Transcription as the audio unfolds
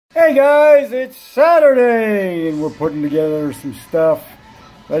Hey guys, it's Saturday and we're putting together some stuff.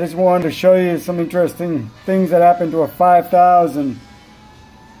 I just wanted to show you some interesting things that happened to a 5000.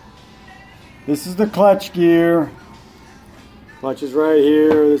 This is the clutch gear. Clutch is right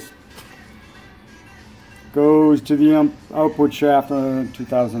here. This goes to the output shaft on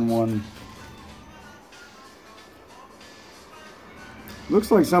 2001.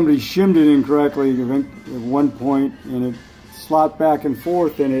 Looks like somebody shimmed it incorrectly at one point and it slot back and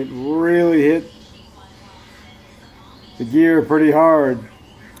forth, and it really hit the gear pretty hard.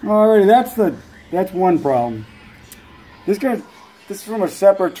 Alrighty, that's one problem. This is from a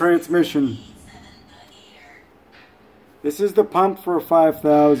separate transmission. This is the pump for a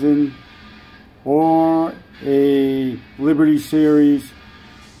 5000 or a Liberty Series.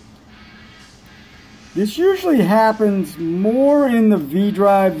 This usually happens more in the V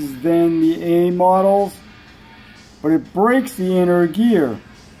drives than the A models, but it breaks the inner gear.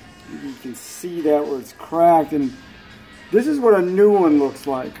 You can see that where it's cracked, and this is what a new one looks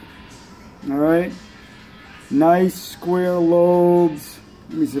like. Alright, nice square lobes.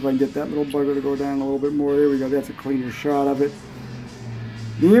 Let me see if I can get that little bugger to go down a little bit more. There we go, that's a cleaner shot of it.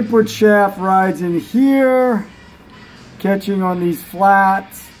 The input shaft rides in here, catching on these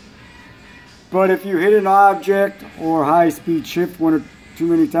flats. But if you hit an object or high-speed shift one or too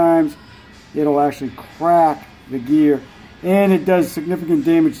many times, it'll actually crack the gear, and it does significant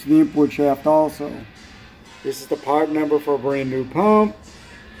damage to the input shaft also. This is the part number for a brand new pump.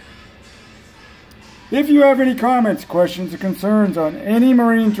 If you have any comments, questions, or concerns on any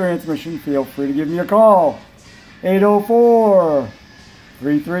marine transmission, feel free to give me a call.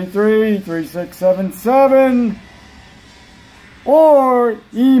 804-333-3677 or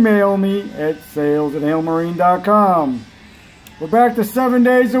email me at sales@halemarine.com. We're back to 7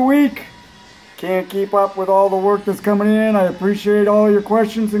 days a week. Can't keep up with all the work that's coming in. I appreciate all your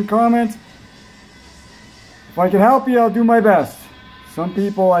questions and comments. If I can help you, I'll do my best. Some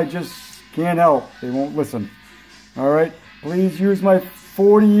people I just can't help. They won't listen. Alright? Please use my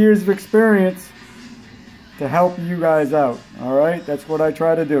 40 years of experience to help you guys out. Alright? That's what I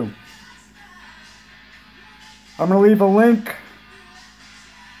try to do. I'm going to leave a link.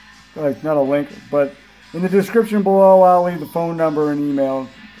 Not a link, but in the description below I'll leave the phone number and email.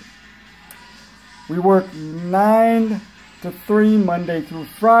 We work 9 to 3 Monday through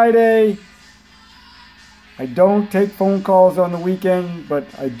Friday. I don't take phone calls on the weekend, but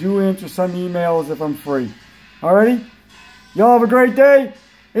I do answer some emails if I'm free. Alrighty? Y'all have a great day.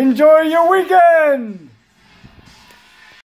 Enjoy your weekend!